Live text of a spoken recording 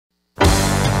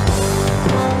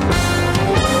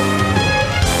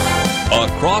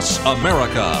Across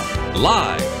America,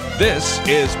 live, this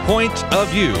is Point of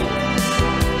View.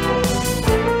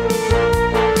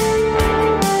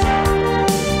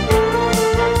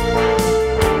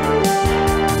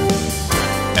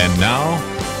 And now,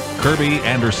 Kirby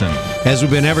Anderson. As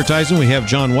we've been advertising, we have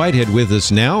John Whitehead with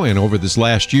us now, and over this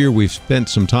last year, we've spent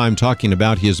some time talking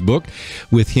about his book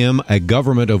with him, A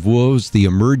Government of Woes, The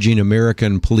Emerging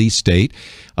American Police State,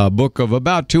 a book of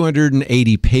about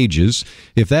 280 pages.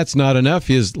 If that's not enough,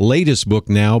 his latest book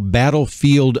now,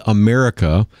 Battlefield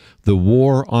America, The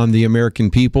War on the American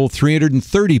People,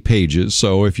 330 pages.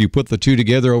 So if you put the two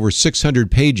together, over 600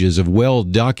 pages of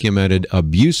well-documented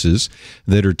abuses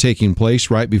that are taking place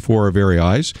right before our very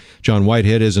eyes. John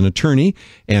Whitehead is an attorney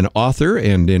and author,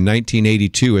 and in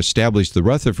 1982 established the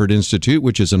Rutherford Institute,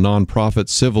 which is a nonprofit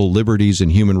civil liberties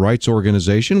and human rights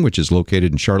organization, which is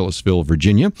located in Charlottesville,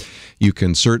 Virginia. You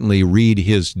can certainly read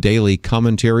his daily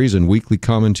commentaries and weekly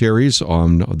commentaries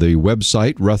on the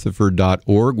website,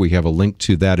 rutherford.org. We have a link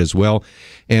to that as well.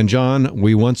 And John,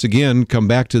 we once again come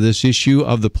back to this issue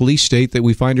of the police state that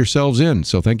we find ourselves in.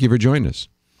 So thank you for joining us.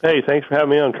 Hey, thanks for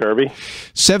having me on, Kirby.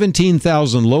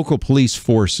 17,000 local police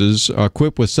forces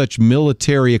equipped with such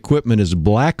military equipment as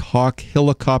Black Hawk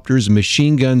helicopters,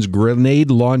 machine guns, grenade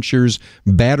launchers,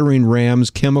 battering rams,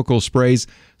 chemical sprays.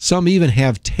 Some even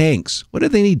have tanks. What do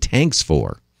they need tanks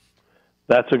for?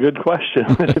 That's a good question.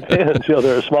 It depends.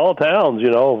 There are small towns,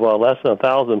 of less than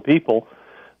 1,000 people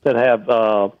that have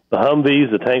the Humvees,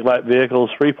 the tank-like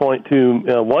vehicles.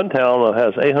 3.2. One town that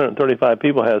has 835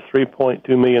 people has $3.2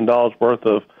 million worth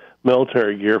of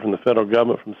military gear from the federal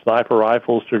government, from sniper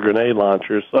rifles to grenade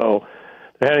launchers. So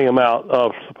they're handing them out.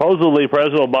 Supposedly,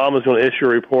 President Obama is going to issue a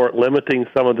report limiting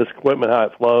some of this equipment, how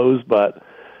it flows. But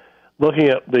looking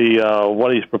at the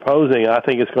what he's proposing, I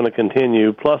think it's going to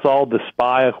continue. Plus all the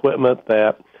spy equipment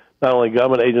that not only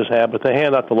government agents have, but they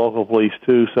hand out to local police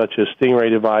too, such as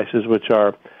Stingray devices, which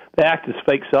they act as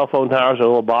fake cell phone towers or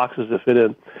little boxes that fit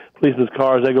in policemen's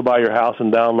cars. They go by your house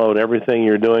and download everything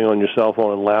you're doing on your cell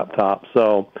phone and laptop.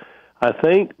 So I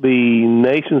think the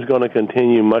nation's going to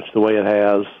continue much the way it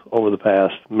has over the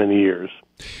past many years.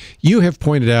 You have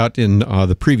pointed out in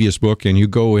the previous book, and you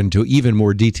go into even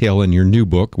more detail in your new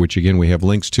book, which, again, we have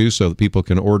links to so that people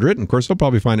can order it. And, of course, they'll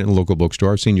probably find it in a local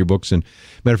bookstore. I've seen your books, and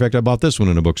matter of fact, I bought this one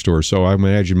in a bookstore, so I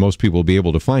imagine most people will be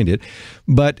able to find it.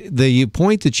 But the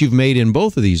point that you've made in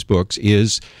both of these books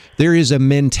is there is a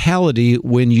mentality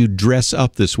when you dress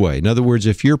up this way. In other words,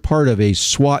 if you're part of a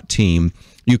SWAT team,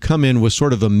 you come in with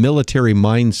sort of a military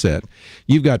mindset.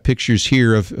 You've got pictures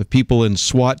here of people in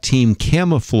SWAT team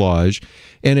camouflage,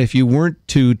 and if you weren't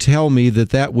to tell me that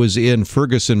that was in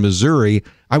Ferguson, Missouri,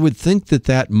 I would think that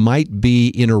that might be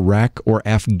in Iraq or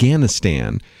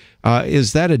Afghanistan.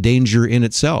 Is that a danger in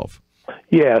itself?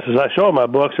 Yes, as I show in my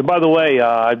books. And by the way,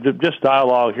 I just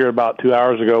dialogued here about 2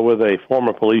 hours ago with a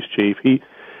former police chief. He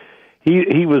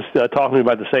was talking to me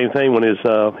about the same thing when he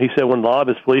said when a lot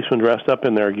of his policemen dressed up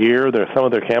in their gear, some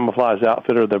of their camouflage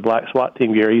outfit or their black SWAT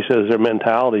team gear, he says their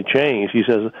mentality changed. He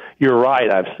says, you're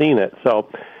right, I've seen it. So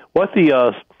what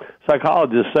the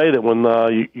psychologists say that when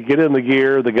you get in the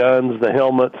gear, the guns, the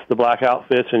helmets, the black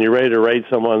outfits, and you're ready to raid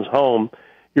someone's home,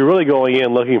 you're really going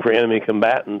in looking for enemy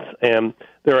combatants. And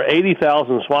there are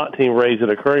 80,000 SWAT team raids that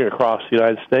are occurring across the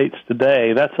United States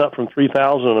today. That's up from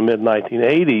 3,000 in the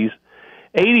mid-1980s.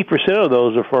 80% of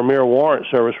those are for mere warrant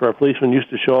service, where a policeman used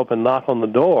to show up and knock on the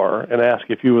door and ask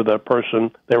if you were the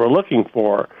person they were looking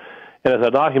for. And as I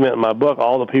document in my book,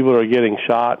 all the people that are getting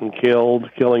shot and killed,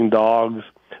 killing dogs,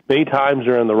 many times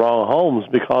they're in the wrong homes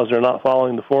because they're not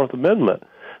following the Fourth Amendment.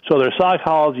 So their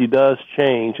psychology does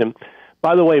change. And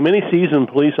by the way, many seasoned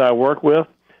police I work with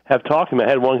have talked to me. I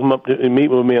had one come up to meet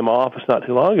with me in my office not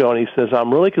too long ago, and he says,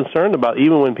 I'm really concerned about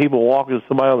even when people walk with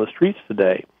somebody on the streets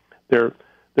today, their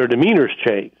demeanors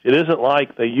change. It isn't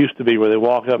like they used to be where they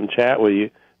walk up and chat with you.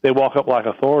 They walk up like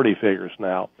authority figures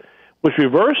now, which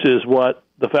reverses what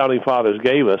the Founding Fathers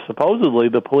gave us. Supposedly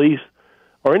the police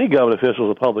or any government official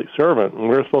is a public servant, and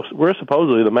we're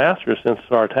supposedly the masters since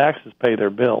our taxes pay their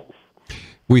bills.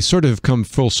 We sort of come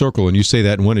full circle, and you say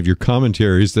that in one of your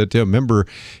commentaries, that remember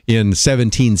in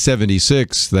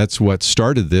 1776, that's what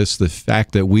started this, the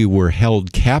fact that we were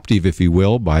held captive, if you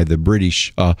will, by the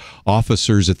British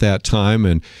officers at that time,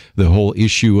 and the whole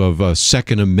issue of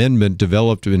Second Amendment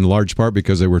developed in large part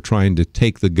because they were trying to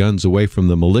take the guns away from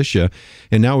the militia.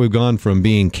 And now we've gone from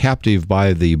being captive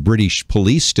by the British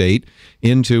police state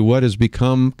into what has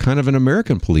become kind of an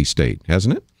American police state,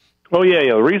 hasn't it? Oh, yeah.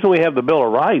 The reason we have the Bill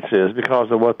of Rights is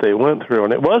because of what they went through.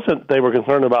 And it wasn't they were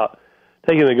concerned about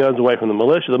taking the guns away from the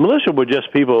militia. The militia were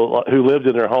just people who lived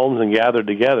in their homes and gathered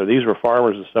together. These were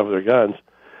farmers and stuff with their guns.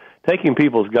 taking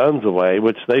people's guns away,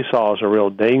 which they saw as a real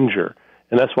danger.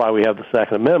 And that's why we have the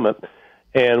Second Amendment.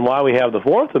 And why we have the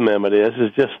Fourth Amendment is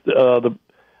just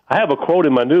I have a quote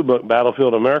in my new book,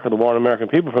 Battlefield America, The War on American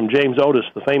People, from James Otis,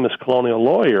 the famous colonial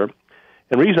lawyer.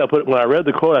 And the reason I put it, when I read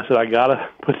the quote, I said, I got to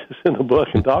put this in the book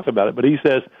and talk about it. But he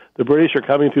says, the British are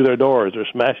coming through their doors. They're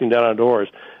smashing down our doors.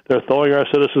 They're throwing our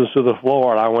citizens to the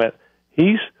floor. And I went,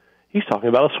 he's talking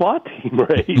about a SWAT team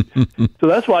raid. So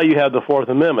that's why you have the Fourth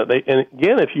Amendment. And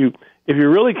again, if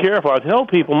you're really careful, I tell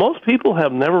people, most people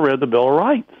have never read the Bill of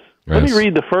Rights. Yes. Let me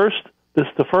read the first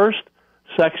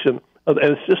section, and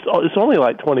it's only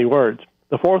like 20 words.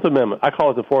 The Fourth Amendment. I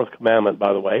call it the Fourth Commandment,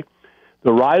 by the way.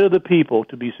 The right of the people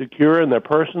to be secure in their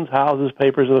persons, houses,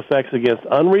 papers, and effects against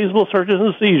unreasonable searches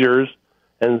and seizures,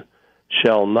 and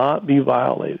shall not be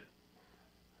violated.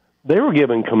 They were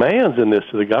giving commands in this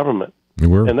to the government,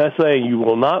 and that's saying you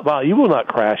will not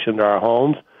crash into our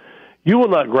homes, you will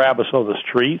not grab us on the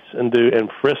streets and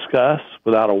frisk us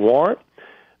without a warrant.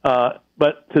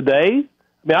 But today,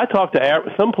 I talk to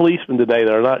some policemen today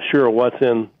that are not sure what's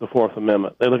in the Fourth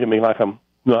Amendment. They look at me like I'm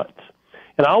nuts.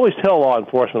 And I always tell law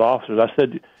enforcement officers, I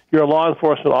said, you're a law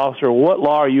enforcement officer, what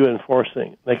law are you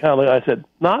enforcing? They kind of look, I said,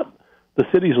 not the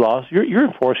city's laws, you're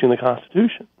enforcing the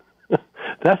Constitution.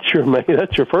 That's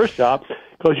your first job,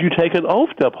 because you take an oath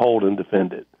to uphold and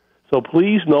defend it. So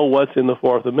please know what's in the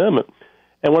Fourth Amendment.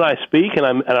 And when I speak and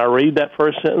I read that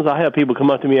first sentence, I have people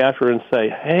come up to me after and say,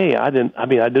 hey, I didn't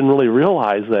really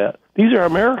realize that. These are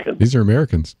Americans. These are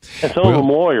Americans. And some of them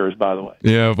lawyers, by the way.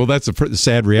 Yeah, well, that's a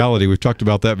sad reality. We've talked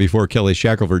about that before. Kelly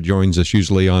Shackelford joins us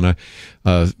usually on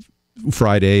a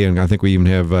Friday, and I think we even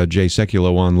have Jay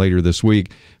Sekulow on later this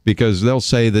week, because they'll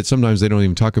say that sometimes they don't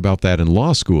even talk about that in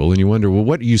law school, and you wonder, well,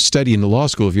 what do you study in the law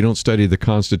school if you don't study the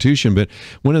Constitution? But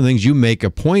one of the things you make a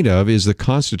point of is the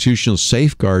constitutional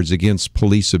safeguards against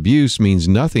police abuse means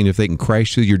nothing if they can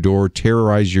crash through your door,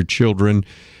 terrorize your children,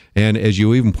 and as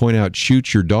you even point out,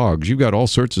 shoot your dogs. You've got all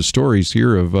sorts of stories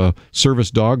here of service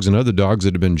dogs and other dogs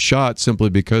that have been shot simply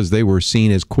because they were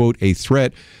seen as, quote, a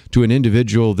threat to an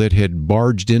individual that had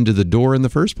barged into the door in the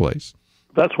first place.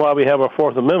 That's why we have our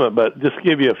Fourth Amendment. But just to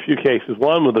give you a few cases.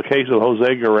 One was the case of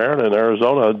Jose Guerrero in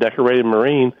Arizona, a decorated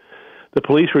Marine. The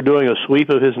police were doing a sweep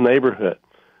of his neighborhood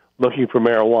looking for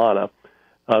marijuana.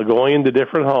 Going into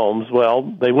different homes. Well,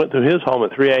 they went to his home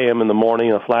at 3 a.m. in the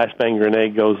morning, a flashbang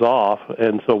grenade goes off,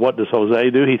 and so what does Jose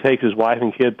do? He takes his wife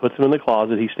and kid, puts them in the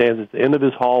closet, he stands at the end of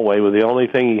his hallway with the only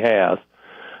thing he has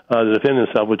to defend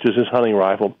himself, which is his hunting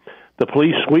rifle. The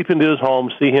police sweep into his home,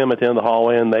 see him at the end of the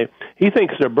hallway, and he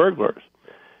thinks they're burglars.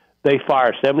 They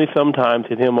fire 70-some times,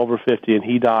 hit him over 50, and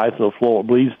he dies on the floor,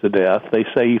 bleeds to death. They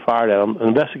say he fired at him. An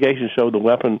investigation showed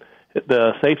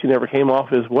the safety never came off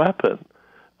his weapon.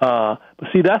 But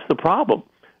see, that's the problem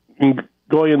in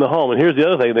going in the home. And here's the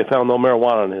other thing. They found no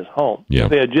marijuana in his home. Yeah. If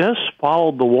they had just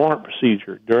followed the warrant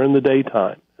procedure during the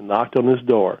daytime and knocked on his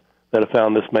door, they'd have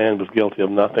found this man was guilty of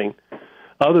nothing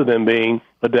other than being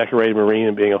a decorated Marine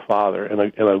and being a father and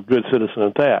a good citizen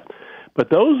at that. But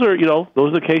those are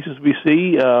the cases we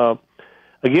see.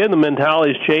 Again, the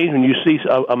mentality has changed when you see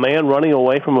a man running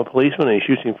away from a policeman and he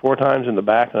shoots him 4 times in the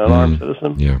back, an unarmed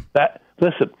citizen. Yeah.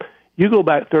 Listen, you go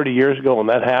back 30 years ago when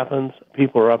that happens,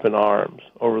 people are up in arms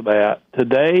over that.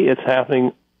 Today, it's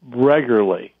happening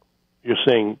regularly. You're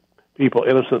seeing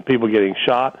innocent people getting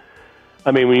shot.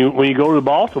 I mean, when you go to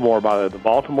Baltimore, by the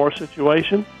Baltimore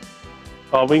situation,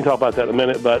 we can talk about that in a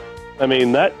minute, but, I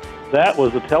mean, that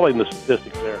was telling the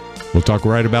statistics there. We'll talk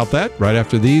right about that right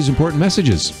after these important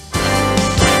messages.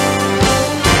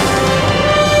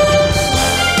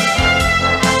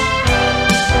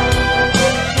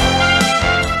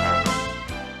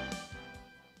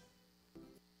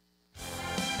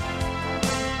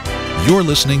 You're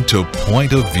listening to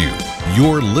Point of View,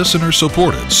 your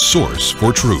listener-supported source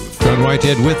for truth. John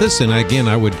Whitehead with us, and again,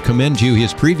 I would commend to you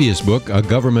his previous book, A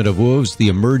Government of Wolves, The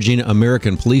Emerging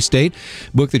American Police State.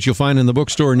 Book that you'll find in the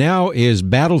bookstore now is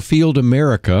Battlefield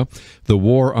America, The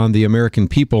War on the American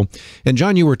People. And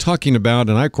John, you were talking about,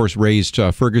 and I, of course, raised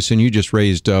Ferguson, you just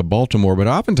raised Baltimore, but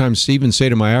I oftentimes even say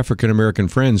to my African-American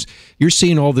friends, you're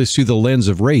seeing all this through the lens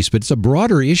of race, but it's a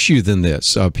broader issue than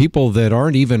this. People that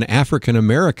aren't even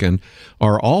African-American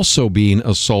are also being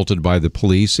assaulted by the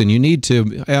police, and you need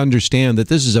to understand that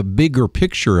this is a bigger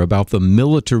picture about the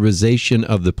militarization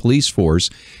of the police force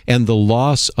and the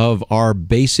loss of our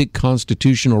basic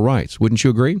constitutional rights. Wouldn't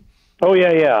you agree? Oh,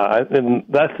 yeah. And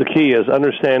that's the key, is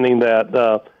understanding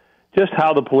that just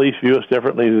how the police view us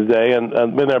differently today. And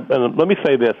let me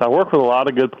say this. I work with a lot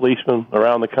of good policemen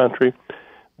around the country.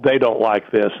 They don't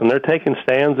like this, and they're taking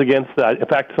stands against that. In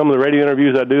fact, some of the radio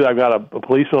interviews I do, I've got a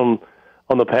policeman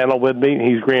on the panel with me, and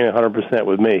he's agreeing 100%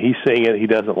 with me. He's seeing it. He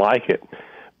doesn't like it.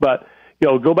 But,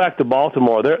 go back to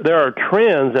Baltimore. There are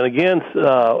trends, and again,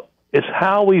 it's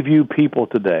how we view people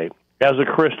today. As a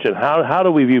Christian, how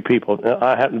do we view people?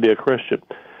 I happen to be a Christian.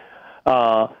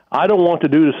 I don't want to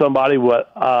do to somebody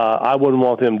what I wouldn't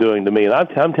want them doing to me. And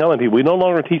I'm telling people, we no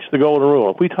longer teach the golden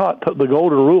rule. If we taught the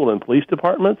golden rule in police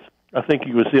departments, I think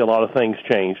you would see a lot of things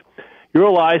change. You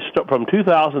realize from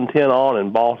 2010 on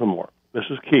in Baltimore, this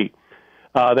is key,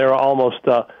 there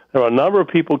were a number of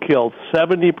people killed.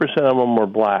 70% of them were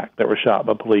black that were shot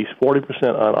by police, 40%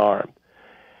 unarmed.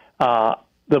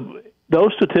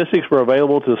 Those statistics were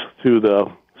available to the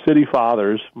city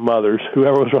fathers, mothers,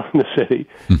 whoever was running the city.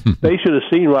 They should have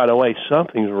seen right away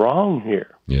something's wrong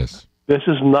here. Yes. This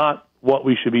is not what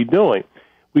we should be doing.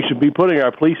 We should be putting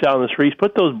our police out in the streets,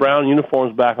 put those brown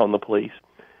uniforms back on the police,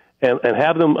 and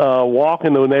have them walk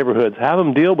in the neighborhoods, have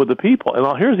them deal with the people. And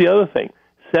here's the other thing.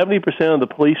 70% of the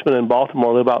policemen in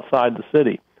Baltimore live outside the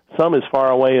city, some as far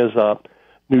away as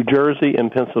New Jersey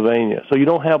and Pennsylvania. So you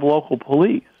don't have local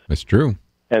police. That's true.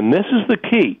 And this is the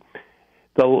key.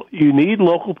 So you need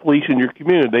local police in your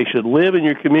community. They should live in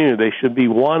your community. They should be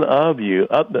one of you.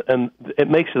 And it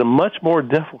makes it much more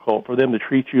difficult for them to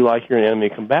treat you like you're an enemy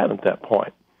combatant at that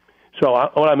point. So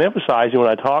what I'm emphasizing when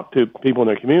I talk to people in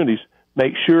their communities,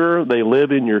 make sure they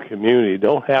live in your community.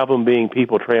 Don't have them being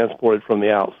people transported from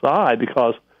the outside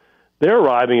because they're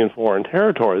arriving in foreign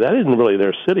territory. That isn't really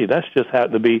their city. That's just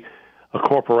happened to be a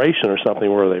corporation or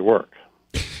something where they work.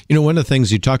 One of the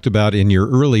things you talked about in your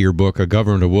earlier book, A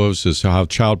Government of Woes, is how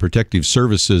Child Protective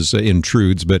Services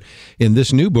intrudes. But in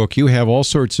this new book, you have all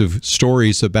sorts of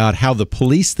stories about how the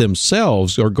police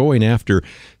themselves are going after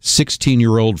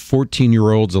 16-year-old,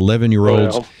 14-year-olds,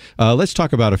 11-year-olds. Let's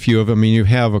talk about a few of them. I mean, you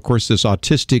have, of course, this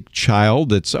autistic child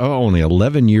that's only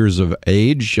 11 years of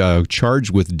age,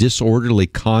 charged with disorderly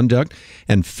conduct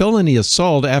and felony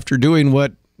assault after doing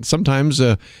what sometimes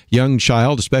a young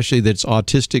child, especially that's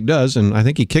autistic, does, and I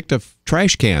think he kicked a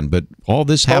trash can. But all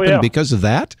this happened because of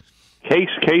that? Case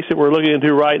that we're looking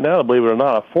into right now, believe it or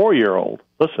not, a 4-year-old,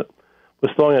 listen, was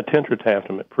throwing a temper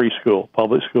tantrum at preschool,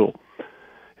 public school.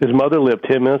 His mother lived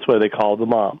 10 minutes away. They called the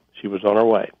mom. She was on her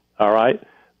way. All right?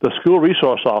 The school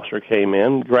resource officer came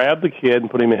in, grabbed the kid, and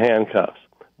put him in handcuffs.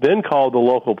 Then called the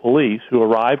local police, who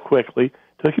arrived quickly,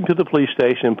 took him to the police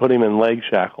station, and put him in leg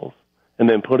shackles, and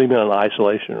then put him in an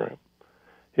isolation room.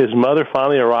 His mother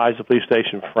finally arrives at the police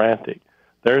station frantic.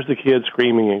 There's the kid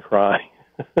screaming and crying.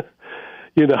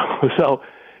 So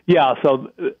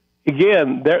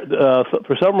again,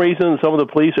 for some reason, some of the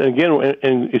police, and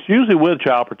it's usually with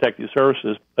Child Protective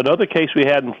Services. Another case we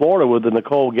had in Florida was the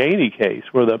Nicole Gainey case,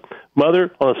 where the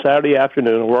mother on a Saturday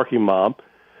afternoon, a working mom,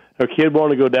 her kid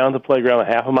wanted to go down to the playground a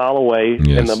half a mile away,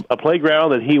 and a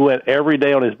playground that he went every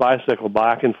day on his bicycle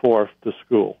back and forth to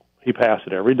school. He passed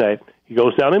it every day. He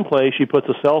goes down and plays. She puts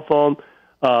a cell phone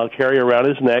carrier around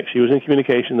his neck. She was in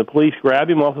communication. The police grab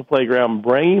him off the playground,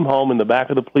 bring him home in the back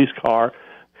of the police car.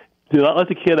 Do not let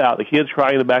the kid out. The kid's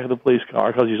crying in the back of the police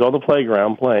car because he's on the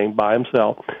playground playing by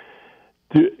himself.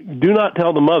 Do not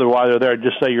tell the mother why they're there.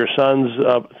 Just say your son's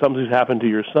something's happened to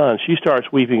your son. She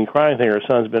starts weeping and crying, thinking her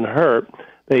son's been hurt.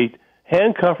 They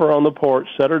handcuff her on the porch,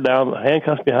 set her down,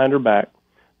 handcuffs behind her back.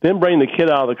 Then bring the kid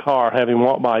out of the car, have him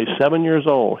walk by. He's 7 years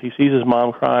old. He sees his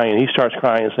mom crying, and he starts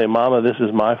crying and say, "Mama, this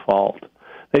is my fault."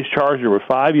 They charged her with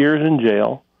 5 years in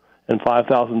jail and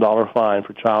 $5,000 fine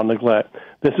for child neglect.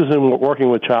 This is in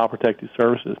working with Child Protective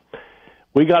Services.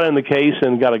 We got in the case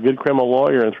and got a good criminal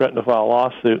lawyer and threatened to file a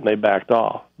lawsuit, and they backed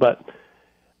off. But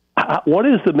what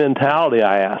is the mentality,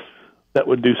 I ask, that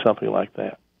would do something like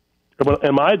that?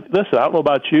 Listen, I don't know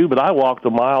about you, but I walked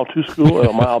a mile to school and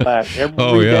a mile back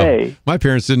every day. My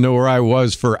parents didn't know where I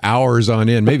was for hours on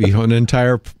end, maybe an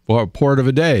entire part of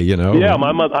a day, Yeah,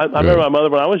 my mother. I remember my mother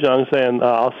when I was young saying,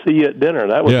 "I'll see you at dinner."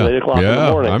 That was 8 o'clock in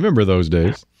the morning. I remember those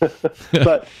days.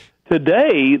 But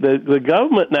today, the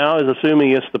government now is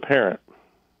assuming it's the parent.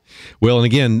 Well, and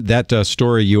again, that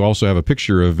story, you also have a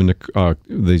picture of the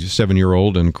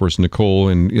 7-year-old and, of course, Nicole,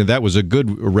 and that was a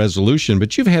good resolution.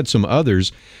 But you've had some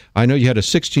others. I know you had a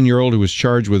 16-year-old who was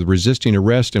charged with resisting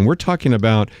arrest, and we're talking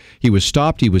about he was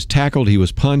stopped, he was tackled, he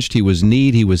was punched, he was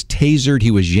kneed, he was tasered,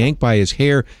 he was yanked by his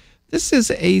hair. This is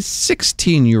a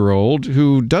 16-year-old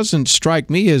who doesn't strike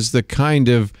me as the kind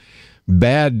of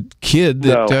bad kid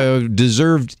that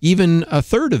deserved even a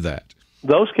third of that.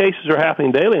 Those cases are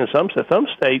happening daily in some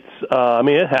states.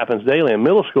 It happens daily in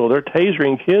middle school. They're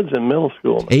tasering kids in middle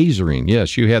school. Tasering,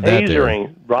 yes, you had that there.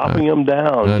 Tasering, dropping them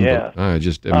down, I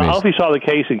don't know if you saw the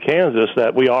case in Kansas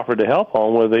that we offered to help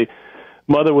on, where the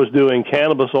mother was doing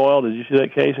cannabis oil. Did you see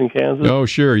that case in Kansas? Oh,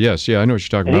 sure. Yes. Yeah, I know what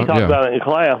you're talking and about. He talked about it in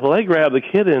class. Well, they grabbed the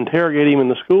kid and interrogate him in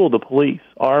the school, the police,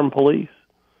 armed police,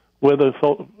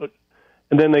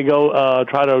 and then they go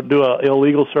try to do an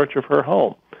illegal search of her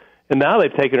home. And now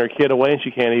they've taken her kid away, and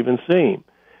she can't even see him.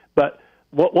 But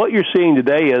what you're seeing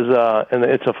today is, and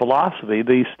it's a philosophy,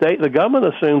 the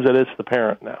government assumes that it's the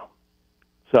parent now.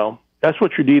 So that's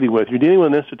what you're dealing with. You're dealing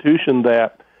with an institution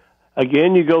that,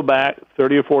 again, you go back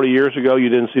 30 or 40 years ago, you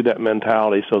didn't see that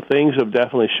mentality. So things have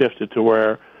definitely shifted to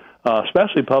where,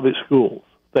 especially public schools,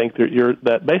 think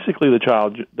that basically the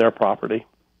child, their property,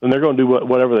 and they're going to do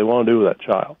whatever they want to do with that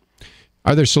child.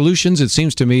 Are there solutions? It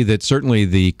seems to me that certainly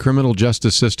the criminal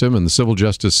justice system and the civil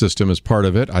justice system is part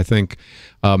of it. I think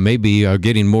maybe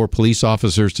getting more police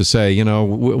officers to say, you know,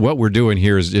 what we're doing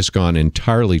here has just gone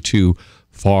entirely too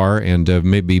far, and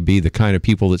maybe be the kind of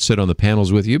people that sit on the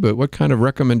panels with you. But what kind of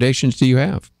recommendations do you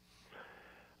have?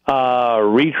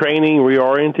 Retraining,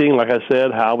 reorienting, like I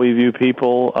said, how we view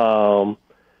people.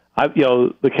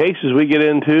 The cases we get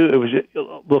into, it was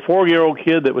the 4-year-old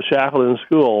kid that was shackled in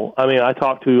school. I mean, I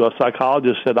talked to a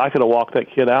psychologist, said I could have walked that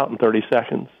kid out in 30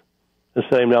 seconds and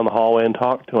set him down the hallway and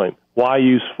talked to him. Why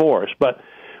use force? But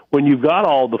when you've got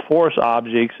all the force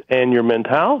objects and your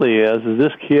mentality is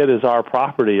this kid is our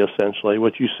property, essentially,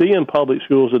 what you see in public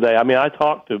schools today. I mean, I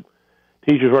talk to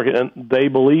teachers working, and they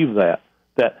believe that.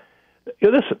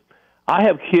 Listen, I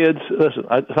have kids. Listen,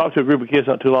 I talked to a group of kids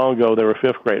not too long ago. They were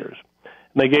 5th graders.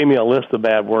 And they gave me a list of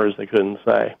bad words they couldn't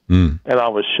say. And I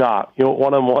was shocked. You know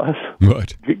what one of them was?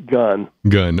 What? Gun.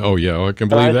 Gun. Oh, yeah. I can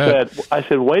believe that. I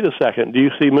said, wait a second. Do you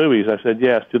see movies? I said,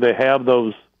 yes. Do they have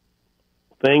those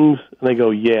things? And they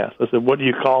go, yes. I said, what do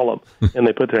you call them? And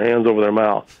they put their hands over their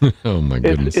mouth. Oh, my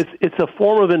goodness. It's a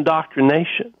form of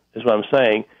indoctrination, is what I'm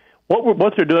saying.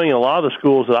 What they're doing in a lot of the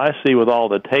schools that I see with all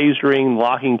the tasering,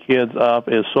 locking kids up,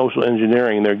 is social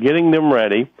engineering. They're getting them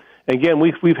ready. Again,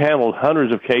 we've handled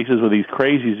hundreds of cases with these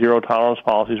crazy zero-tolerance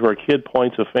policies where a kid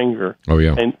points a finger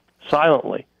and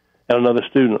silently at another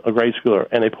student, a grade schooler,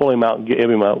 and they pull him out and give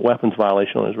him a weapons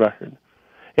violation on his record.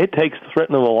 It takes the threat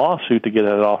of a lawsuit to get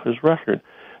it off his record.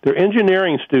 They're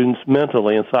engineering students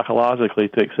mentally and psychologically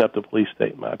to accept the police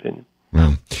state, in my opinion.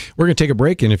 Well, we're going to take a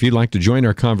break, and if you'd like to join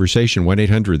our conversation,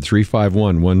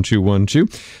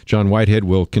 1-800-351-1212. John Whitehead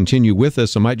will continue with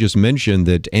us. I might just mention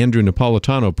that Andrew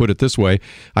Napolitano put it this way: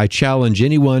 I challenge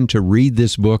anyone to read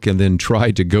this book and then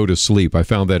try to go to sleep. I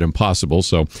found that impossible,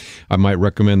 so I might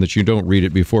recommend that you don't read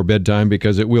it before bedtime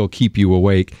because it will keep you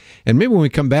awake. And maybe when we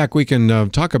come back, we can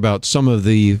talk about some of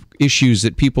the issues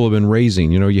that people have been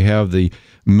raising. You know, you have the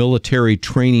military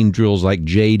training drills like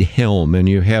Jade Helm, and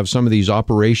you have some of these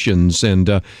operations and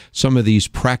some of these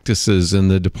practices in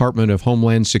the Department of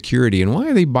Homeland Security. And why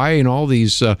are they buying all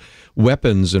these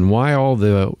weapons, and why all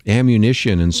the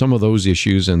ammunition, and some of those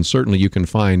issues? And certainly you can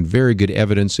find very good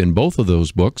evidence in both of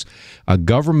those books, A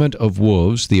Government of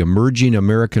Wolves, The Emerging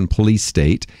American Police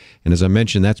State. And as I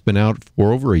mentioned, that's been out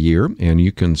for over a year, and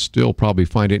you can still probably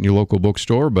find it in your local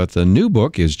bookstore. But the new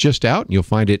book is just out, and you'll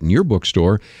find it in your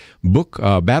bookstore.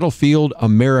 Battlefield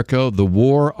America, The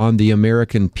War on the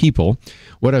American People.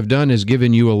 What I've done is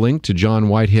given you a link to John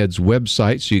Whitehead's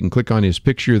website, so you can click on his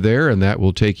picture there, and that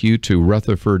will take you to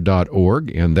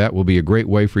Rutherford.org, and that will be a great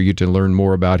way for you to learn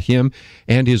more about him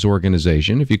and his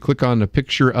organization. If you click on a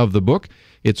picture of the book,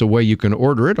 it's a way you can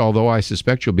order it, although I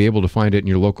suspect you'll be able to find it in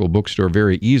your local bookstore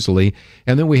very easily.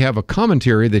 And then we have a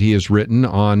commentary that he has written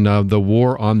on the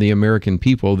war on the American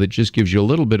people that just gives you a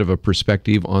little bit of a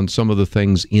perspective on some of the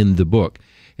things in the book.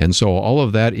 And so all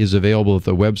of that is available at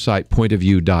the website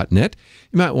pointofview.net.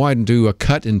 You might want to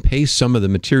cut and paste some of the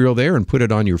material there and put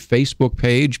it on your Facebook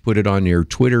page, put it on your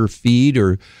Twitter feed,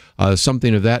 or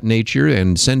something of that nature,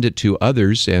 and send it to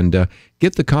others and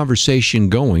get the conversation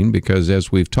going, because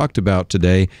as we've talked about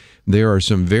today, there are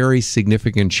some very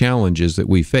significant challenges that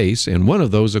we face, and one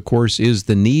of those, of course, is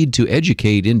the need to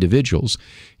educate individuals.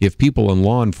 If people in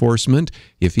law enforcement,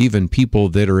 if even people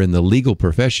that are in the legal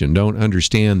profession don't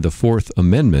understand the Fourth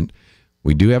Amendment,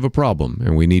 we do have a problem,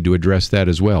 and we need to address that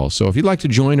as well. So if you'd like to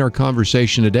join our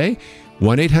conversation today,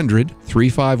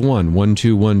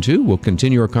 1-800-351-1212. We'll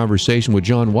continue our conversation with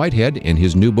John Whitehead and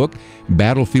his new book,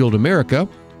 Battlefield America,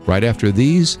 right after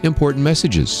these important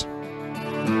messages.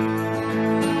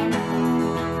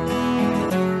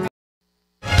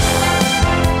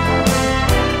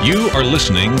 You are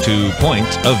listening to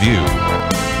Point of View.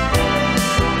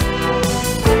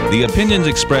 The opinions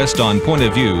expressed on Point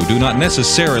of View do not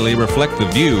necessarily reflect the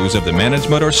views of the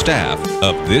management or staff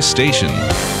of this station.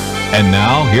 And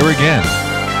now, here again,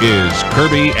 is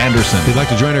Kirby Anderson. If you'd like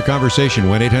to join our conversation,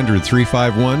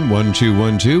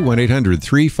 1-800-351-1212,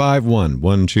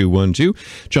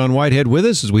 1-800-351-1212. John Whitehead with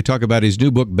us as we talk about his new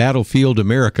book, Battlefield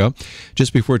America.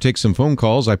 Just before I take some phone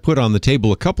calls, I put on the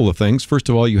table a couple of things. First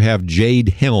of all, you have Jade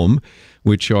Helm,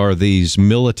 which are these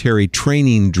military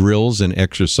training drills and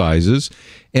exercises.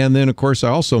 And then, of course, I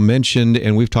also mentioned,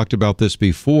 and we've talked about this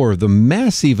before, the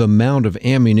massive amount of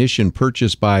ammunition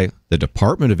purchased by the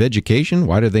Department of Education.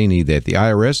 Why do they need that? The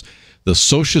IRS, the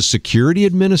Social Security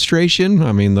Administration.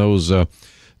 I mean, those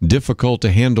difficult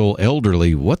to handle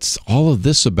elderly. What's all of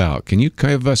this about? Can you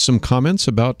give us some comments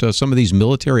about some of these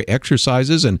military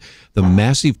exercises and the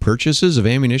massive purchases of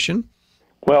ammunition?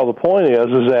 Well, the point is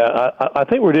that I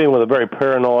think we're dealing with a very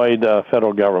paranoid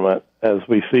federal government, as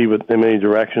we see in many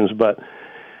directions. But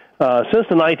since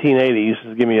the 1980s,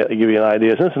 to give you an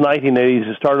idea, since the 1980s,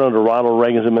 it started under Ronald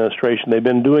Reagan's administration. They've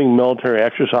been doing military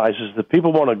exercises. If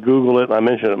people want to Google it, and I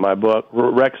mentioned it in my book,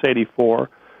 Rex 84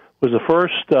 was the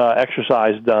first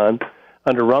exercise done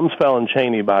under Rumsfeld and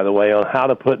Cheney, by the way, on how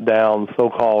to put down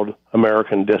so-called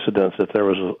American dissidents if there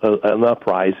was an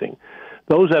uprising.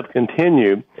 Those have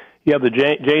continued. You have the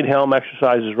Jade Helm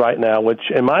exercises right now, which,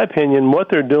 in my opinion, what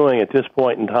they're doing at this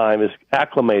point in time is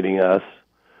acclimating us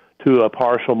to a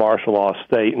partial martial law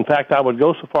state. In fact, I would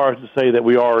go so far as to say that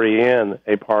we're already in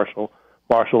a partial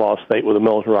martial law state with a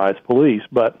militarized police.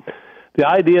 But the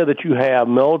idea that you have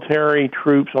military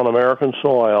troops on American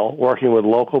soil working with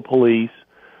local police,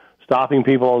 stopping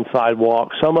people on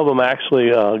sidewalks, some of them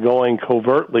actually going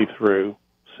covertly through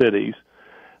cities,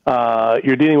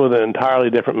 you're dealing with an entirely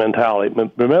different mentality.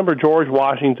 Remember, George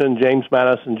Washington, James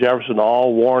Madison, Jefferson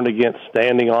all warned against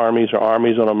standing armies or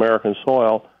armies on American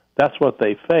soil. That's what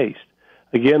they faced.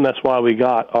 Again, that's why we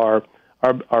got our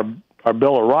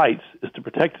Bill of Rights, is to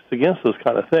protect us against those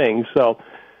kind of things. So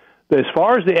as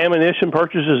far as the ammunition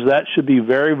purchases, that should be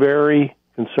very, very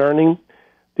concerning.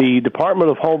 The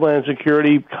Department of Homeland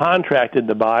Security contracted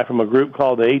to buy from a group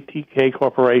called the ATK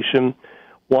Corporation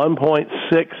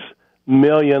 1.6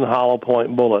 million hollow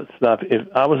point bullets. Now, if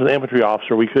I was an infantry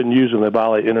officer, we couldn't use them. They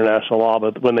violate international law,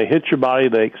 but when they hit your body,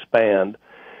 they expand.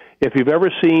 If you've ever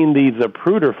seen the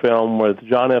Zapruder film with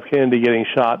John F. Kennedy getting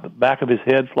shot, the back of his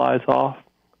head flies off,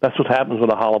 that's what happens when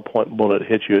a hollow point bullet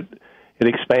hits you. It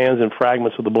expands and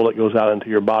fragments of the bullet goes out into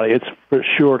your body. It's for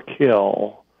sure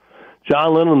kill.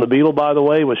 John Lennon, the Beatle, by the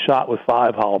way, was shot with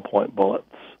 5 hollow point bullets.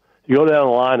 You go down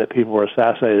the line that people were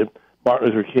assassinated, Martin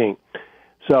Luther King.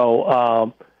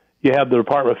 So, you have the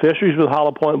Department of Fisheries with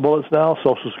hollow point bullets now,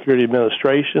 Social Security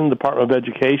Administration, Department of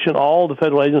Education. All the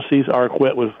federal agencies are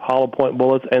equipped with hollow point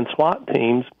bullets and SWAT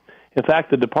teams. In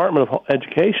fact, the Department of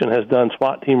Education has done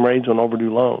SWAT team raids on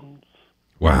overdue loans.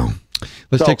 Wow.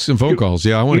 Let's take some phone calls.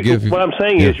 Yeah, I want to give you... What I'm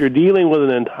saying is you're dealing with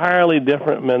an entirely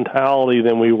different mentality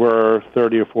than we were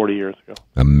 30 or 40 years ago.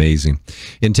 Amazing.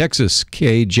 In Texas,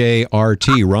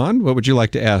 KJRT. Ron, what would you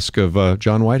like to ask of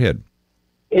John Whitehead?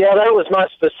 Yeah, that was my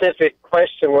specific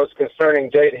question, was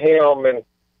concerning Jade Helm, and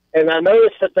I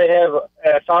noticed that they have,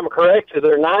 if I'm correct,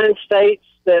 there are 9 states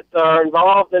that are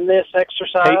involved in this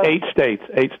exercise. 8 states.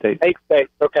 8 states. 8 states.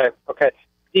 Okay.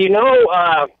 Do you know?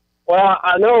 Well,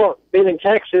 I know being in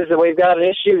Texas, and we've got an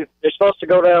issue. They're supposed to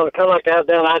go down, kind of like out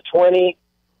down I-20.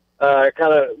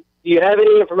 Do you have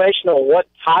any information on what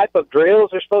type of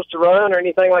drills they're supposed to run or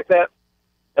anything like that?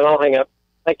 And I'll hang up.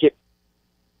 Thank you.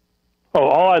 Oh,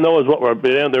 all I know is what we're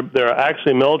doing. There are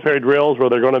actually military drills where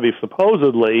they're going to be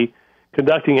supposedly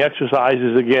conducting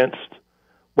exercises against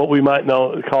what we might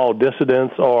call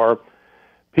dissidents or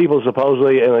people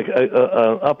supposedly in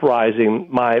an uprising.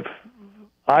 My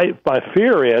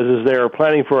fear is they're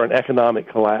planning for an economic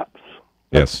collapse.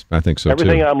 Yes, I think so.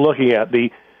 Everything too. I'm looking at,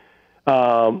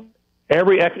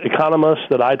 every economist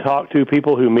that I talk to,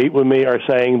 people who meet with me, are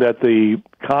saying that the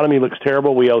economy looks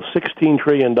terrible. We owe $16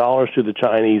 trillion to the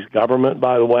Chinese government,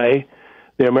 by the way.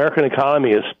 The American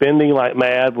economy is spending like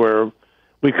mad, where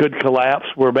we could collapse.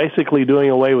 We're basically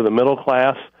doing away with the middle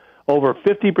class. Over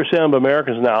 50% of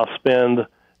Americans now spend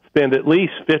at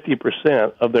least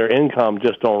 50% of their income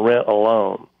just on rent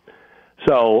alone.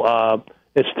 So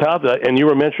it's tough. And you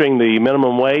were mentioning the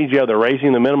minimum wage. Yeah, they're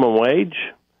raising the minimum wage,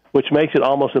 which makes it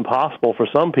almost impossible for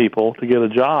some people to get a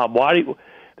job.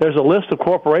 There's a list of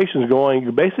corporations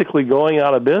basically going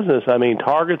out of business. I mean,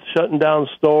 Target's shutting down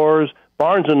stores.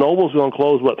 Barnes & Noble's going to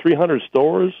close, 300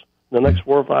 stores in the next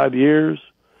 4 or 5 years?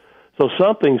 So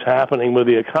something's happening with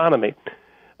the economy.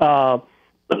 So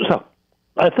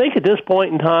I think at this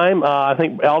point in time, I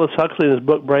think Aldous Huxley in his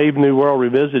book, Brave New World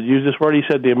Revisited, used this word. He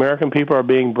said the American people are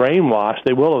being brainwashed.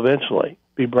 They will eventually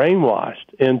be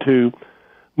brainwashed into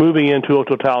moving into a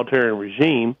totalitarian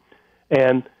regime.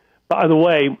 And by the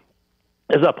way,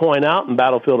 as I point out in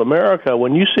Battlefield America,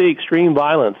 when you see extreme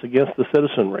violence against the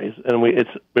citizenry, and it's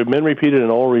been repeated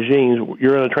in old regimes,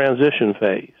 you're in a transition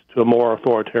phase to a more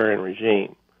authoritarian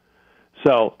regime.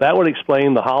 So that would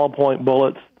explain the hollow point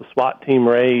bullets, the SWAT team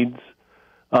raids,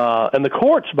 and the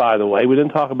courts, by the way. We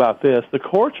didn't talk about this. The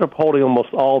courts are upholding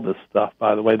almost all this stuff,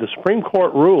 by the way. The Supreme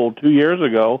Court ruled 2 years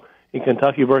ago in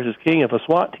Kentucky versus King, if a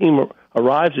SWAT team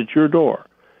arrives at your door,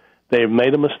 they've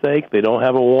made a mistake, they don't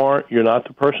have a warrant, you're not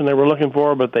the person they were looking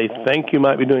for, but they think you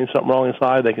might be doing something wrong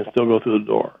inside, they can still go through the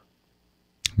door.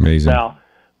 Amazing. Now,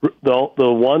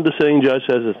 the one dissenting judge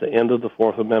says it's the end of the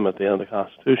Fourth Amendment, the end of the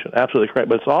Constitution. Absolutely correct.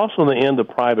 But it's also the end of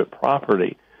private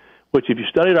property, which if you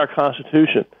studied our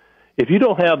Constitution, if you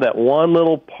don't have that one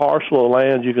little parcel of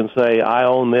land you can say, I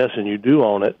own this, and you do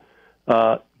own it,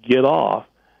 get off.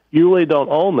 You really don't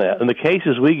own that. In the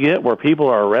cases we get where people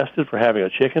are arrested for having a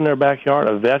chicken in their backyard,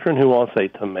 a veteran who wants a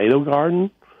tomato garden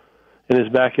in his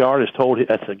backyard is told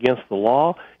that's against the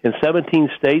law. In 17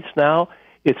 states now,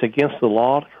 it's against the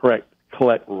law to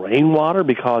collect rainwater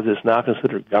because it's now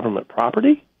considered government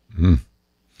property. Mm.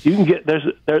 You can get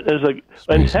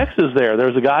in Texas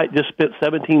there's a guy just spent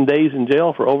 17 days in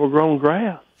jail for overgrown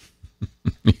grass.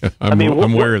 Yeah, I'm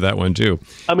aware of that one too.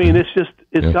 I mean,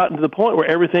 it's gotten to the point where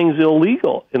everything's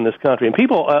illegal in this country. And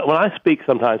people, when I speak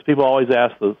sometimes, people always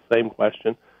ask the same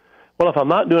question. Well, if I'm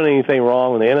not doing anything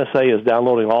wrong and the NSA is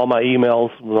downloading all my emails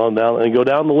and go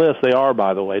down the list, they are,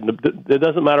 by the way. It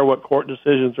doesn't matter what court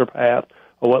decisions are passed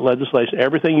or what legislation.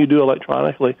 Everything you do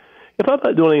electronically. If I'm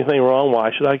not doing anything wrong,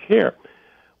 why should I care?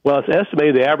 Well, it's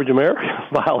estimated the average American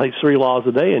violates 3 laws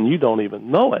a day, and you don't even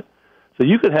know it. So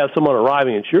you could have someone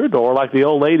arriving at your door, like the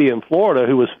old lady in Florida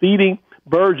who was feeding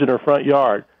birds in her front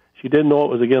yard. She didn't know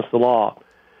it was against the law.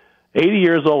 80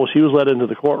 years old, she was led into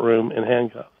the courtroom in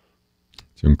handcuffs.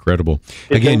 It's incredible.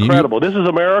 It's incredible. This is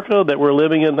America that we're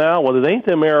living in now. Well, it ain't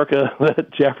the America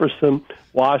that Jefferson,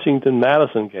 Washington,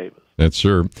 Madison gave us. That's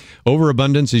sure.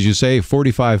 Overabundance, as you say,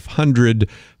 4,500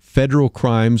 federal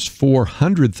crimes,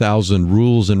 400,000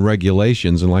 rules and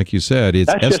regulations, and like you said, it's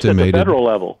estimated. That's just at the federal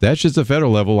level. That's just the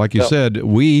federal level. Like you said,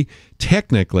 we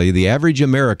technically, the average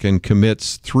American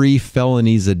commits 3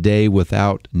 felonies a day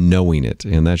without knowing it,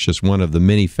 and that's just one of the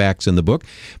many facts in the book.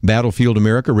 Battlefield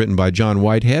America, written by John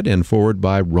Whitehead and forward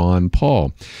by Ron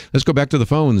Paul. Let's go back to the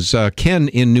phones. Ken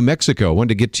in New Mexico, wanted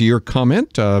to get to your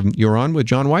comment. You're on with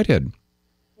John Whitehead.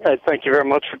 Hey, thank you very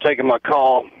much for taking my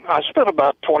call. I spent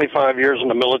about 25 years in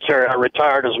the military. I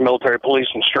retired as a military police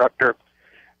instructor,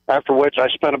 after which I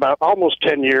spent about almost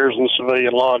 10 years in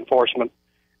civilian law enforcement.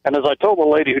 And as I told the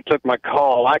lady who took my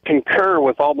call, I concur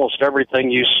with almost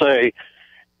everything you say,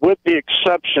 with the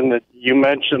exception that you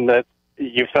mentioned that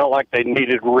you felt like they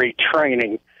needed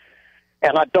retraining.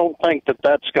 And I don't think that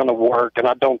that's going to work, and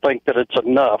I don't think that it's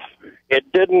enough.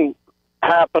 It didn't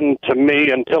happen to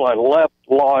me until I left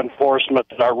law enforcement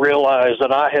that I realized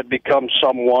that I had become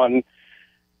someone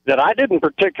that I didn't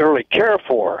particularly care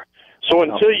for. So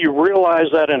until you realize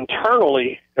that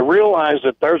internally and realize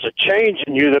that there's a change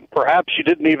in you that perhaps you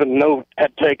didn't even know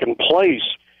had taken place,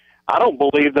 I don't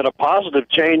believe that a positive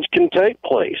change can take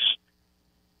place.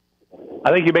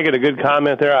 I think you're making a good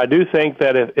comment there. I do think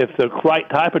that if the right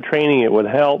type of training, it would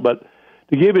help. But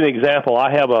to give you an example,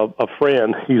 I have a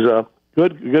friend. He's a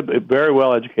good, very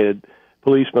well-educated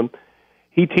policeman.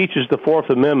 He teaches the Fourth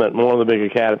Amendment in one of the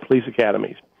big police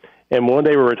academies. And one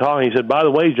day we were talking, he said, by the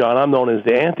way, John, I'm known as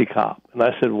the anti-cop. And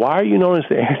I said, why are you known as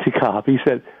the anti-cop? He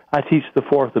said, I teach the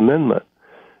Fourth Amendment.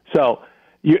 So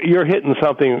you're hitting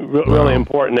something really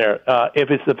important there. If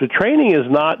the training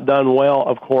is not done well,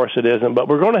 of course it isn't, but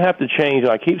we're going to have to change, and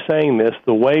I keep saying this,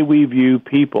 the way we view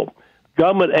people.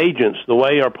 Government agents, the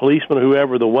way our policemen or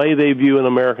whoever, the way they view an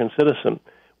American citizen.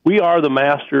 We are the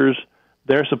masters.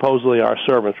 They're supposedly our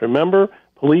servants. Remember,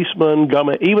 policemen,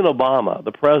 government, even Obama,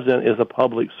 the president, is a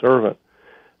public servant.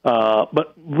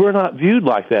 But we're not viewed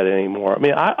like that anymore. I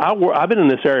mean, I've been in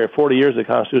this area 40 years as a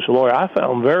constitutional lawyer. I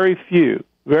found very few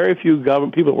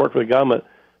government people that work for the government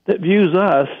that views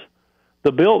us,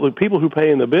 the people who pay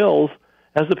in the bills,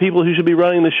 as the people who should be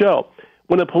running the show.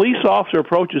 When a police officer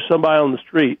approaches somebody on the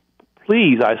street,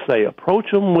 please, I say,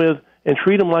 approach them with and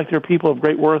treat them like they're people of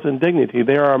great worth and dignity.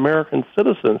 They are American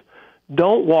citizens.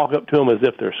 Don't walk up to them as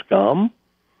if they're scum,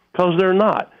 because they're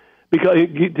not. Because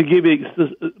to give you,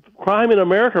 crime in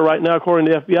America right now, according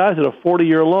to the FBI, is at a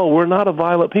 40-year low. We're not a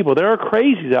violent people. There are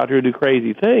crazies out here who do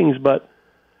crazy things, but,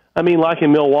 I mean, like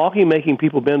in Milwaukee, making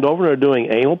people bend over and they're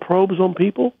doing anal probes on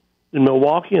people. In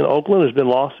Milwaukee and Oakland, there's been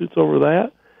lawsuits over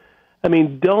that. I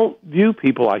mean, don't view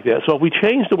people like that. So if we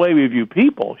change the way we view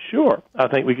people, sure, I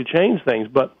think we could change things,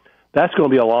 but that's going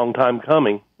to be a long time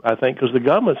coming. I think, because the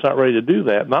government's not ready to do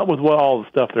that, not with all the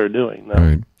stuff they're doing. No. All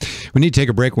right. We need to take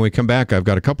a break. When we come back, I've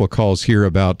got a couple of calls here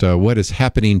about what is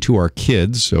happening to our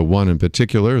kids. One in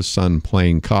particular, a son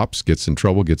playing cops, gets in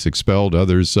trouble, gets expelled.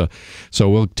 Others. So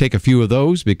we'll take a few of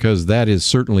those because that is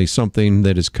certainly something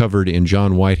that is covered in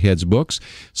John Whitehead's books.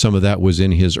 Some of that was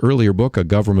in his earlier book, A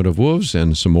Government of Wolves,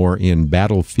 and some more in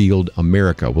Battlefield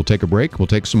America. We'll take a break. We'll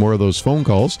take some more of those phone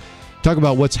calls. Talk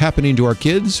about what's happening to our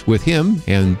kids with him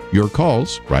and your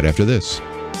calls right after this.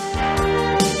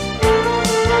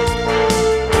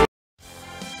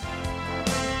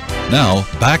 Now,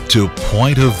 back to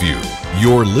Point of View,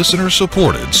 your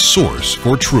listener-supported source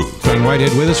for truth. John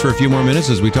Whitehead with us for a few more minutes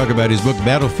as we talk about his book,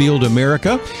 Battlefield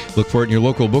America. Look for it in your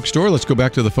local bookstore. Let's go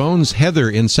back to the phones. Heather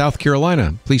in South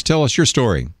Carolina, please tell us your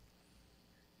story.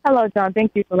 Hello, John.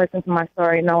 Thank you for listening to my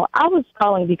story. No, I was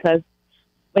calling because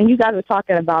when you guys were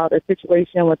talking about a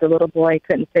situation with the little boy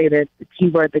couldn't say the G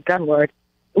word, the gun word,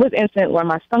 it was an incident where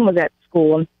my son was at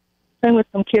school playing with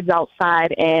some kids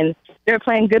outside, and they were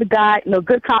playing good guy,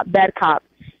 good cop, bad cop.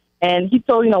 And he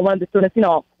told, one of the students,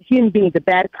 him being the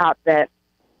bad cop, that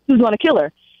he was going to kill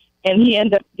her. And he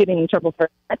ended up getting in trouble for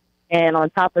that. And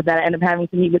on top of that, I ended up having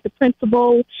to meet with the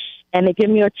principal, and they gave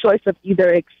me a choice of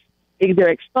either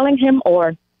expelling him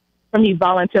or for me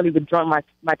voluntarily withdrawing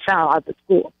my child out of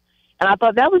school. And I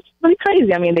thought that was really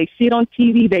crazy. I mean, they see it on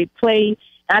TV, they play.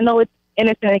 I know it's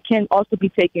innocent, it can also be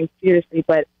taken seriously,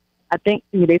 but I think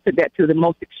to me they took that to the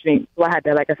most extreme. So I had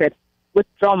to, like I said,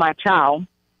 withdraw my child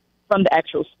from the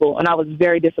actual school, and I was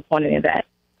very disappointed in that.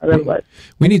 I really was.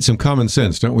 We need some common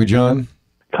sense, don't we, John?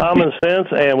 Common sense,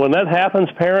 and when that happens,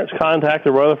 parents contact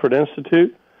the Rutherford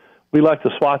Institute. We like to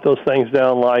swat those things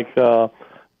down like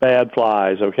bad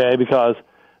flies, okay? Because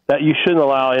that you shouldn't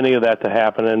allow any of that to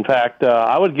happen. In fact,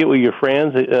 I would get with your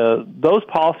friends. Those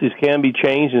policies can be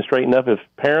changed and straightened up if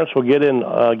parents will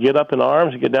get up in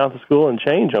arms and get down to school and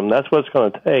change them. That's what it's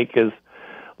going to take is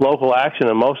local action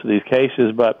in most of these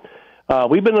cases. But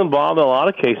we've been involved in a lot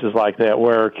of cases like that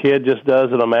where a kid just does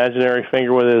an imaginary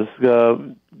finger with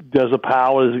does a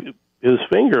pow with his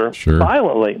finger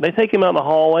violently. They take him out in the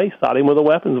hallway, stop him with a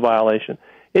weapons violation.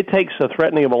 It takes a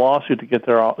threatening of a lawsuit to get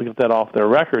that off their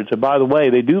records. And by the way,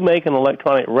 they do make an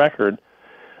electronic record.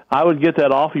 I would get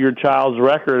that off of your child's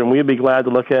record, and we'd be glad to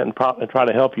look at it and try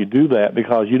to help you do that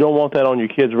because you don't want that on your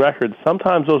kid's record.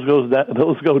 Sometimes those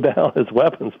go down as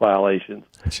weapons violations.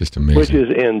 It's just amazing. Which is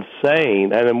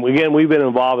insane. And again, we've been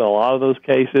involved in a lot of those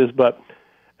cases,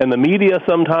 and the media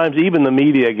sometimes, even the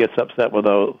media gets upset with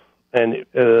those. And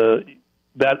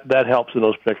that helps in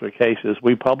those particular cases.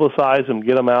 We publicize them,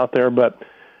 get them out there, but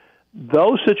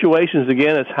those situations,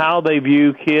 again, it's how they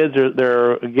view kids.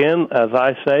 They're again, as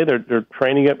I say, they're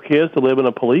training up kids to live in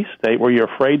a police state where you're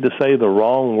afraid to say the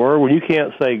wrong word, where you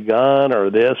can't say gun or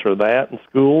this or that in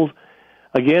schools.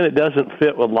 Again, it doesn't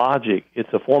fit with logic. It's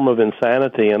a form of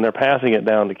insanity, and they're passing it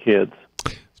down to kids.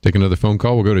 Let's take another phone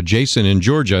call. We'll go to Jason in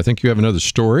Georgia. I think you have another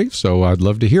story, so I'd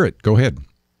love to hear it. Go ahead.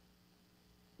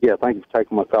 Yeah, thank you for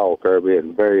taking my call, Kirby. It's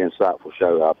a very insightful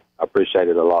show. I appreciate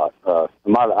it a lot.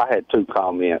 I had two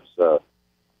comments,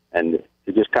 and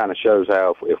it just kind of shows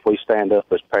how if we stand up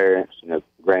as parents,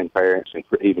 grandparents, and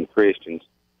even Christians,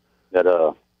 that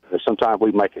sometimes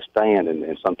we make a stand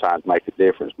and sometimes make a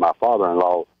difference. My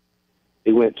father-in-law,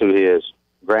 he went to his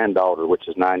granddaughter, which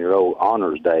is 9-year-old,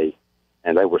 Honors Day,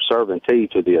 and they were serving tea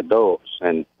to the adults.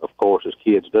 And, of course, as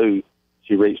kids do,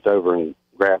 she reached over and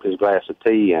grabbed his glass of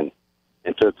tea and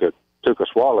took a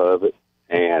swallow of it,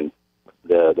 and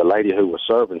the lady who was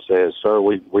serving says, "Sir,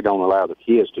 we don't allow the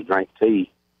kids to drink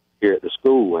tea here at the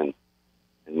school." And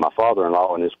my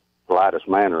father-in-law, in his politest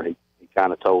manner, he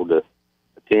kind of told the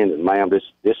attendant, "Ma'am, this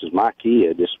is my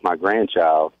kid, this is my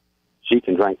grandchild. She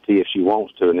can drink tea if she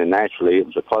wants to." And then naturally, it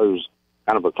was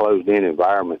kind of a closed-in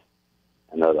environment,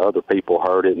 and the other people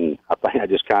heard it, and I think I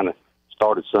just kind of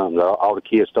started something. All the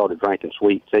kids started drinking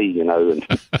sweet tea, and who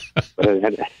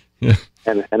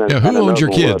owns your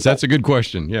kids? That's a good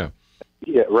question.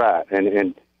 Yeah, right.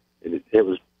 And it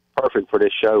was perfect for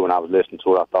this show. When I was listening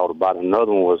to it, I thought about it.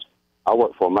 Another one was I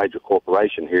work for a major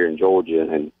corporation here in Georgia,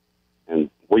 and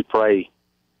we pray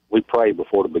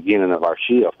before the beginning of our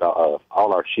shift. All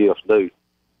our shifts do.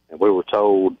 And we were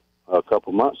told a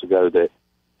couple months ago that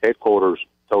headquarters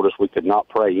told us we could not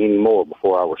pray anymore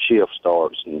before our shift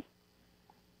starts. And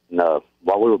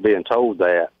while we were being told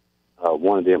that,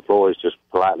 one of the employees just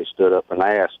politely stood up and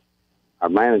asked our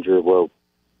manager, "Well,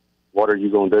 what are you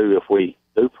going to do if we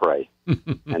do pray?"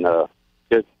 And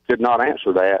could not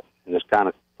answer that, and just kind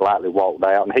of politely walked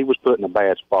out. And he was put in a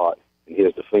bad spot in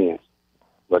his defense.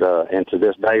 But and to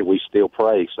this day, we still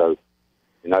pray. So,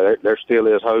 there still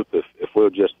is hope if we'll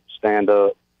just stand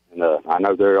up And I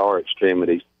know there are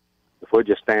extremities. If we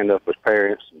just stand up as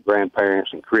parents and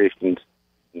grandparents and Christians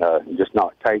and just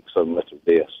not take so much of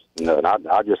this, and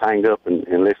I'll just hang up and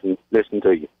listen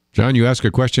to you. John, you ask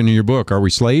a question in your book. Are we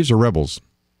slaves or rebels?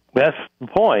 That's the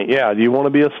point. Yeah. Do you want to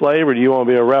be a slave or do you want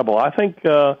to be a rebel? I think,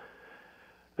 there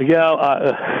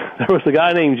was a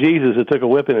guy named Jesus that took a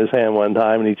whip in his hand one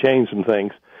time and he changed some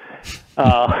things.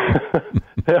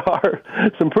 There are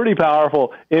some pretty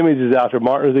powerful images out there.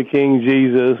 Martin Luther King,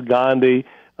 Jesus, Gandhi,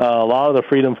 a lot of the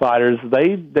freedom fighters.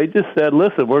 They just said,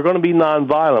 listen, we're going to be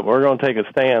nonviolent. We're going to take a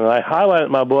stand. And I highlight it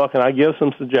in my book, and I give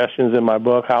some suggestions in my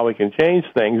book how we can change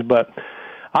things. But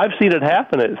I've seen it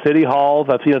happen at city halls.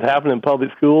 I've seen it happen in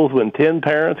public schools when 10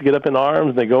 parents get up in arms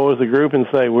and they go as a group and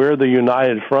say, we're the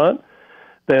united front.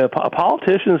 The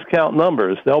politicians count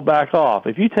numbers. They'll back off.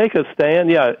 If you take a stand,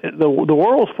 the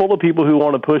world's full of people who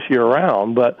want to push you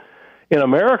around, but in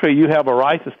America, you have a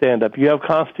right to stand up. You have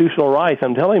constitutional rights.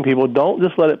 I'm telling people, don't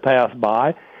just let it pass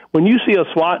by. When you see a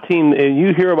SWAT team, and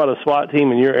you hear about a SWAT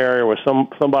team in your area where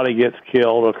somebody gets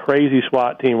killed, a crazy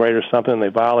SWAT team raid or something, and they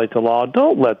violate the law,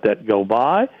 don't let that go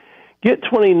by. Get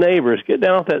 20 neighbors, get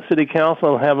down at that city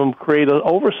council and have them create an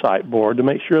oversight board to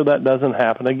make sure that doesn't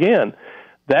happen again.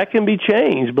 That can be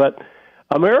changed, but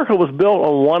America was built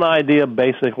on one idea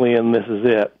basically, and this is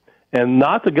it. And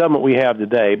not the government we have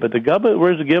today, but the government that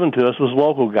was given to us was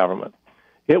local government.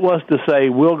 It was to say,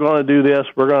 we're going to do this,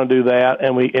 we're going to do that,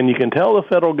 and you can tell the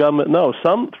federal government no.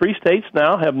 3 states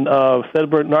now have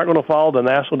said we're not going to follow the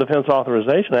National Defense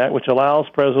Authorization Act, which allows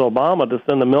President Obama to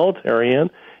send the military in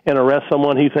and arrest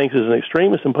someone he thinks is an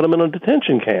extremist and put them in a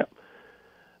detention camp.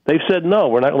 They've said no,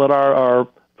 we're not going to let our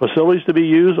facilities to be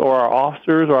used or our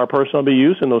officers or our personnel be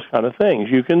used in those kind of things.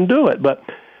 You can do it, but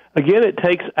again, it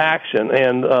takes action,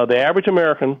 and the average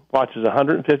American watches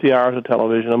 150 hours of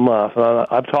television a month. And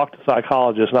I've talked to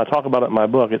psychologists, and I talk about it in my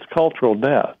book. It's cultural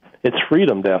death. It's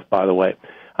freedom death, by the way.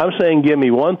 I'm saying give me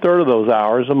 1/3 of those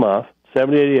hours a month,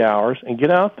 70, 80 hours, and get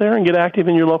out there and get active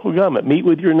in your local government. Meet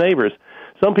with your neighbors.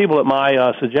 Some people at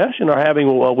my suggestion are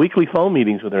having weekly phone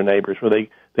meetings with their neighbors where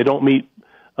they don't meet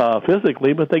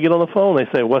physically, but they get on the phone. They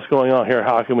say, what's going on here?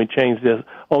 How can we change this?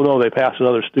 Oh, no, they passed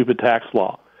another stupid tax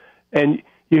law. And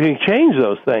you can change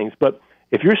those things, but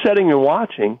if you're sitting and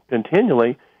watching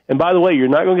continually, and by the way, you're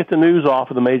not going to get the news off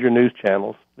of the major news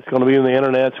channels. It's going to be on the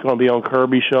Internet. It's going to be on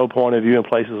Kirby's show, Point of View, and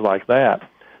places like that.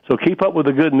 So keep up with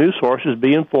the good news sources.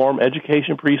 Be informed.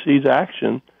 Education precedes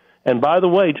action. And by the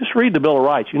way, just read the Bill of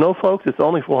Rights. You know, folks, it's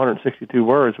only 462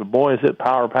 words, but boy, is it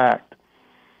power-packed.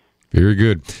 Very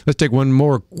good. Let's take one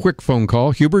more quick phone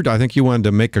call. Hubert, I think you wanted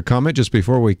to make a comment just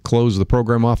before we close the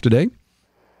program off today.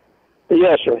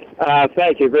 Yes, sir.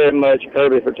 Thank you very much,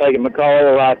 Kirby, for taking my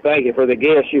call. I thank you for the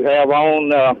guests you have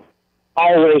on.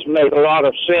 Always make a lot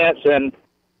of sense, and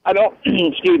I don't,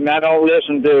 I don't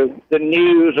listen to the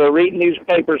news or read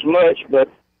newspapers much, but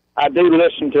I do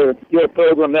listen to your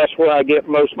program. That's where I get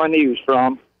most of my news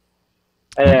from.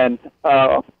 And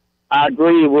I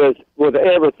agree with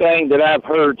everything that I've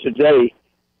heard today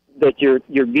that your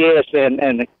guests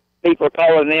and the people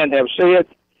calling in have said.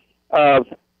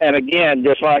 And again,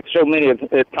 just like so many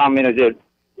have commented,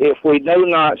 if we do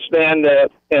not stand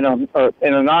up in a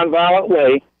nonviolent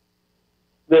way,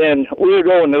 then we're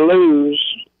going to lose.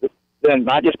 Then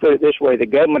I just put it this way: the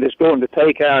government is going to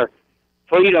take our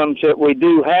freedoms that we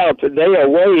do have today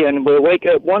away, and we'll wake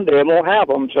up one day and won't have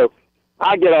them. So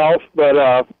I get off,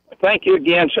 but thank you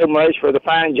again so much for the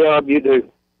fine job you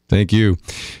do. Thank you.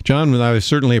 John, I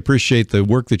certainly appreciate the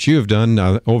work that you have done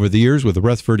over the years with the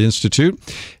Rutherford Institute,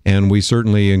 and we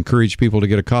certainly encourage people to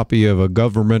get a copy of A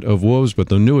Government of Woes, but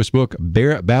the newest book,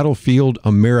 Battlefield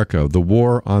America, The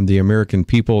War on the American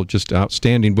People. Just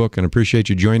outstanding book, and appreciate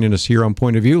you joining us here on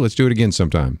Point of View. Let's do it again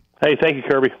sometime. Hey, thank you,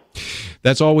 Kirby.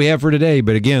 That's all we have for today.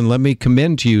 But again, let me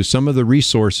commend to you some of the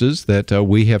resources that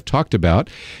we have talked about.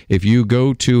 If you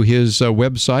go to his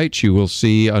website, you will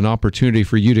see an opportunity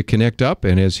for you to connect up.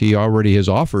 And as he already has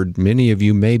offered, many of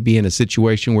you may be in a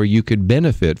situation where you could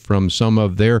benefit from some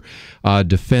of their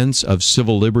defense of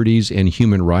civil liberties and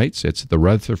human rights. It's the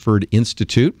Rutherford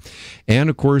Institute. And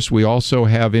of course, we also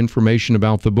have information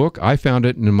about the book. I found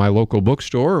it in my local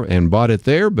bookstore and bought it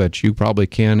there, but you probably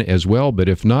can as well. But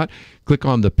if not, click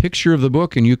on the picture of the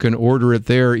book and you can order it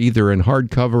there either in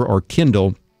hardcover or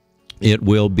Kindle. It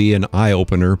will be an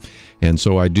eye-opener, and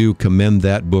so I do commend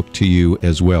that book to you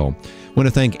as well. I want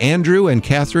to thank Andrew and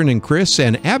Catherine and Chris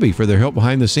and Abby for their help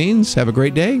behind the scenes. Have a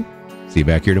great day. See you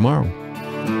back here tomorrow.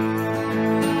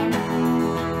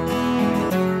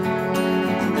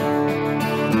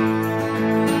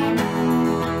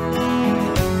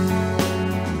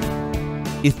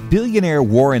 If billionaire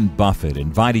Warren Buffett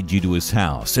invited you to his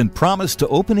house and promised to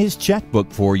open his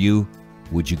checkbook for you,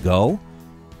 would you go?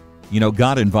 You know,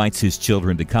 God invites his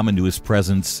children to come into his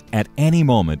presence at any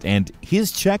moment, and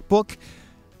his checkbook,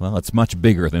 well, it's much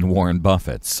bigger than Warren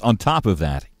Buffett's. On top of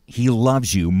that, he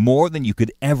loves you more than you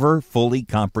could ever fully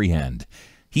comprehend.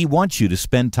 He wants you to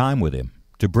spend time with him,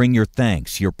 to bring your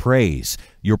thanks, your praise,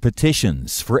 your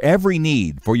petitions for every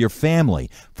need, for your family,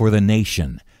 for the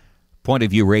nation. Point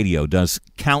of View Radio does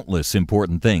countless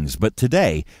important things, but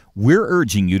today we're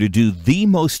urging you to do the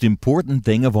most important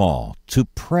thing of all, to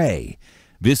pray.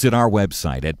 Visit our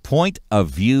website at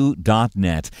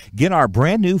pointofview.net. Get our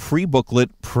brand new free booklet,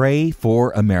 Pray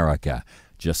for America.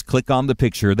 Just click on the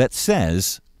picture that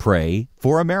says Pray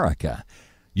for America.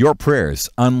 Your prayers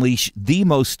unleash the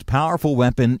most powerful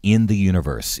weapon in the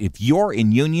universe. If you're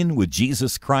in union with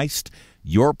Jesus Christ,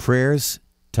 your prayers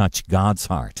touch God's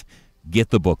heart. Get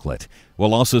the booklet.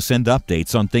 We'll also send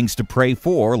updates on things to pray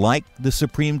for, like the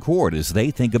Supreme Court as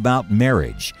they think about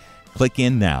marriage. Click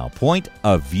in now,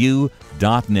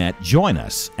 pointofview.net. Join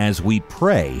us as we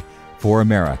pray for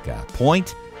America.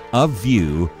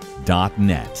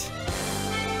 Pointofview.net.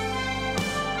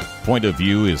 Point of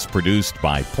View is produced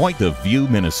by Point of View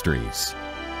Ministries.